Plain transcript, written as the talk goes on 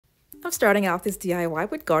I'm starting out this DIY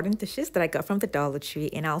with garden dishes that I got from the Dollar Tree,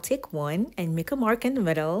 and I'll take one and make a mark in the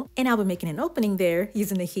middle, and I'll be making an opening there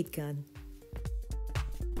using a heat gun.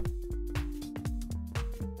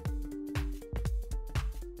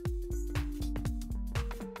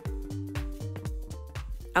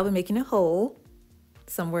 I'll be making a hole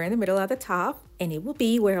somewhere in the middle at the top, and it will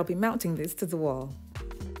be where I'll be mounting this to the wall.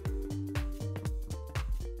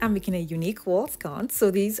 I'm making a unique wall sconce, so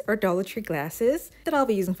these are Dollar Tree glasses that I'll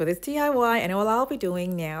be using for this DIY, and all I'll be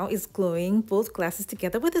doing now is gluing both glasses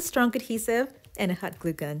together with a strong adhesive and a hot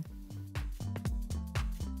glue gun.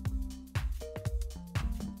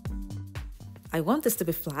 I want this to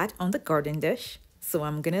be flat on the garden dish, so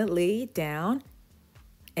I'm gonna lay it down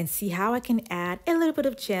and see how I can add a little bit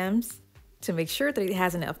of gems to make sure that it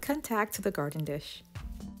has enough contact to the garden dish.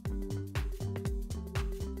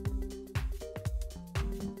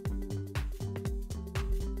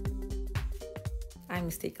 I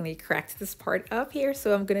mistakenly cracked this part up here,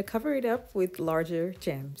 so I'm gonna cover it up with larger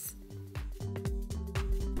gems.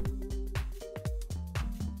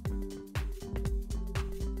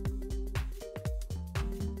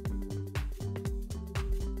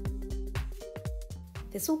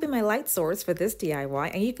 This will be my light source for this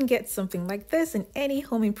DIY, and you can get something like this in any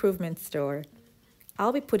home improvement store.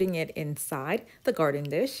 I'll be putting it inside the garden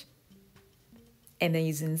dish and then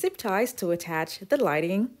using zip ties to attach the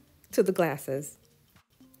lighting to the glasses.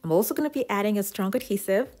 I'm also going to be adding a strong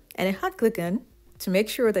adhesive and a hot glue gun to make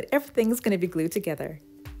sure that everything is going to be glued together.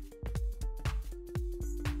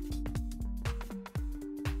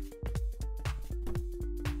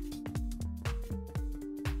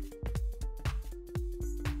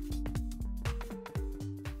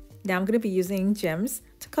 Now I'm going to be using gems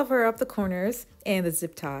to cover up the corners and the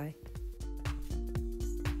zip tie.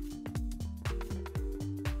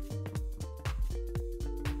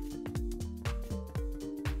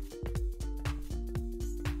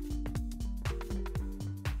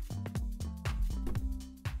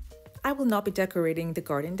 I will not be decorating the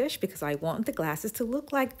garden dish because I want the glasses to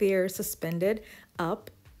look like they're suspended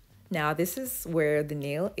up. Now this is where the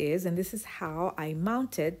nail is, and this is how I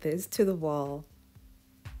mounted this to the wall.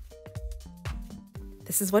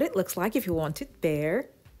 This is what it looks like if you want it bare.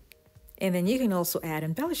 And then you can also add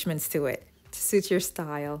embellishments to it to suit your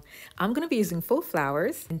style. I'm going to be using faux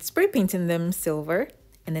flowers and spray painting them silver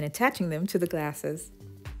and then attaching them to the glasses.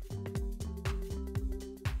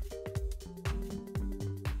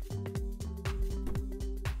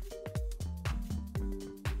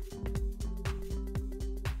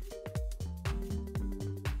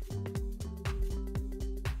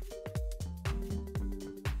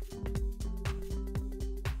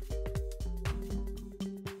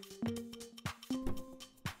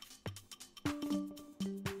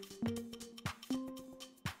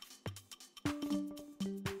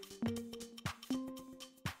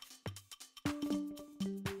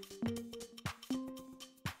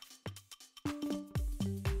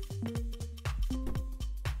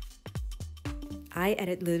 I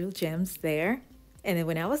added little gems there, and then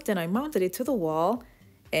when I was done, I mounted it to the wall,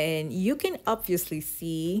 and you can obviously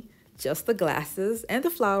see just the glasses and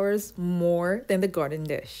the flowers more than the garden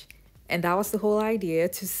dish. And that was the whole idea,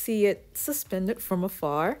 to see it suspended from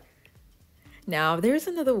afar. Now there's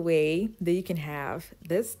another way that you can have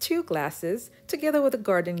these two glasses together with a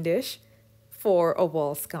garden dish for a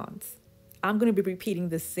wall sconce. I'm going to be repeating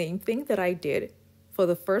the same thing that I did for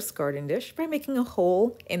the first garden dish by making a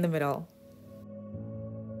hole in the middle.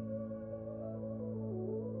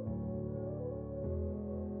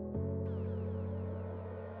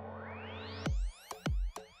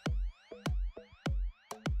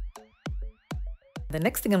 The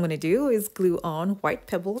next thing I'm going to do is glue on white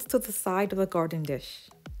pebbles to the side of the garden dish.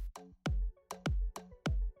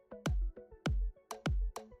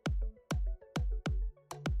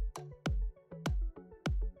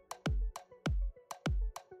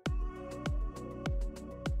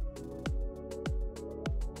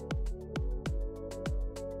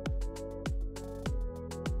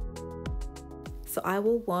 So I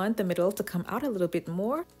will want the middle to come out a little bit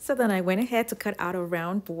more. So then I went ahead to cut out a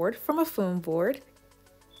round board from a foam board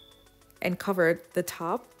and covered the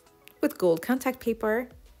top with gold contact paper,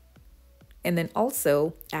 and then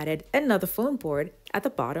also added another foam board at the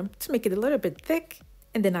bottom to make it a little bit thick,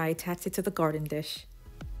 and then I attached it to the garden dish.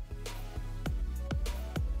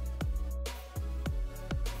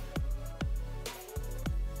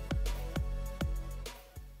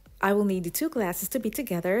 I will need the two glasses to be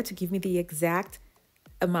together to give me the exact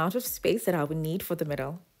amount of space that I would need for the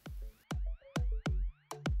middle.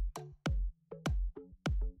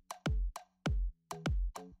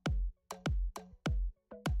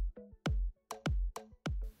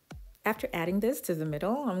 After adding this to the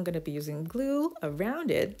middle, I'm going to be using glue around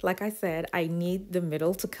it. Like I said, I need the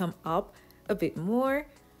middle to come up a bit more.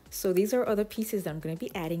 So these are other pieces that I'm going to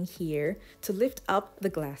be adding here to lift up the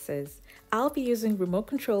glasses. I'll be using remote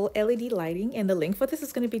control LED lighting, and the link for this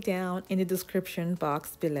is going to be down in the description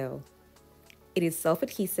box below. It is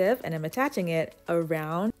self-adhesive, and I'm attaching it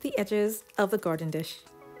around the edges of the garden dish.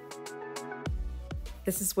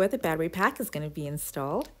 This is where the battery pack is going to be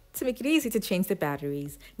installed to make it easy to change the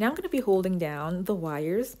batteries. Now I'm going to be holding down the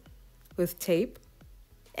wires with tape.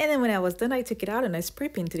 And then when I was done, I took it out and I spray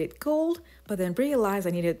painted it gold, but then realized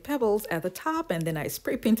I needed pebbles at the top, and then I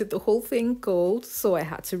spray painted the whole thing gold, so I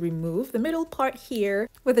had to remove the middle part here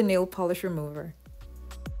with a nail polish remover.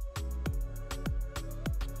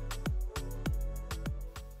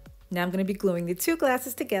 Now I'm going to be gluing the two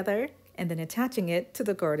glasses together and then attaching it to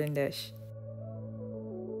the garden dish.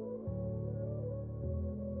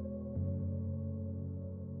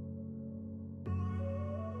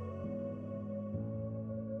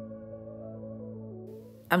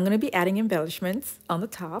 I'm going to be adding embellishments on the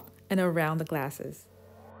top and around the glasses.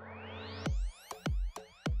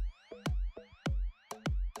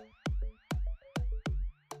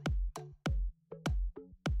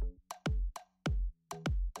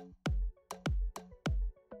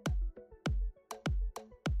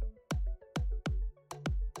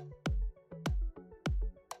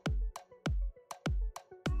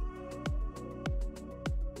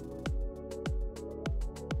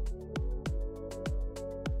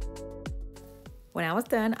 When I was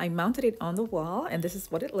done, I mounted it on the wall, and this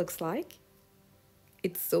is what it looks like.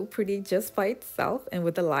 It's so pretty just by itself, and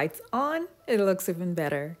with the lights on, it looks even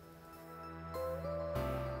better.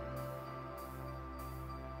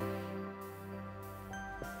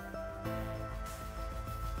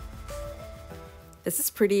 This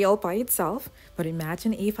is pretty all by itself, but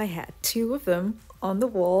imagine if I had two of them on the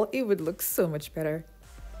wall, it would look so much better.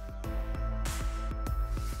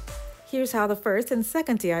 Here's how the first and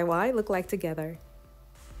second DIY look like together.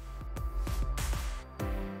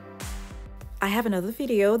 I have another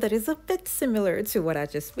video that is a bit similar to what I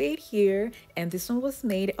just made here, and this one was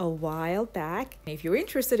made a while back. If you're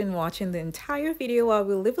interested in watching the entire video, I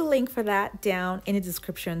will leave a link for that down in the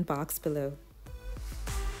description box below.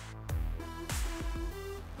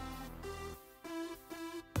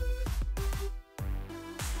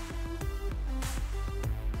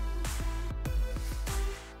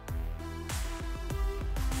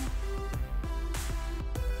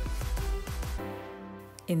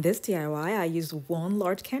 In this DIY, I used one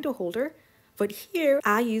large candle holder, but here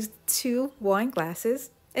I used two wine glasses,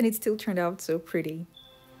 and it still turned out so pretty.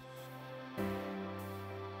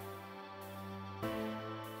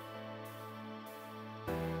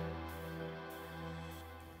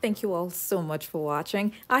 Thank you all so much for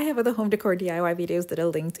watching. I have other home decor DIY videos that are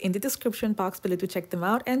linked in the description box below to check them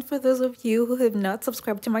out. And for those of you who have not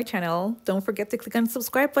subscribed to my channel, don't forget to click on the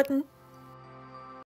subscribe button.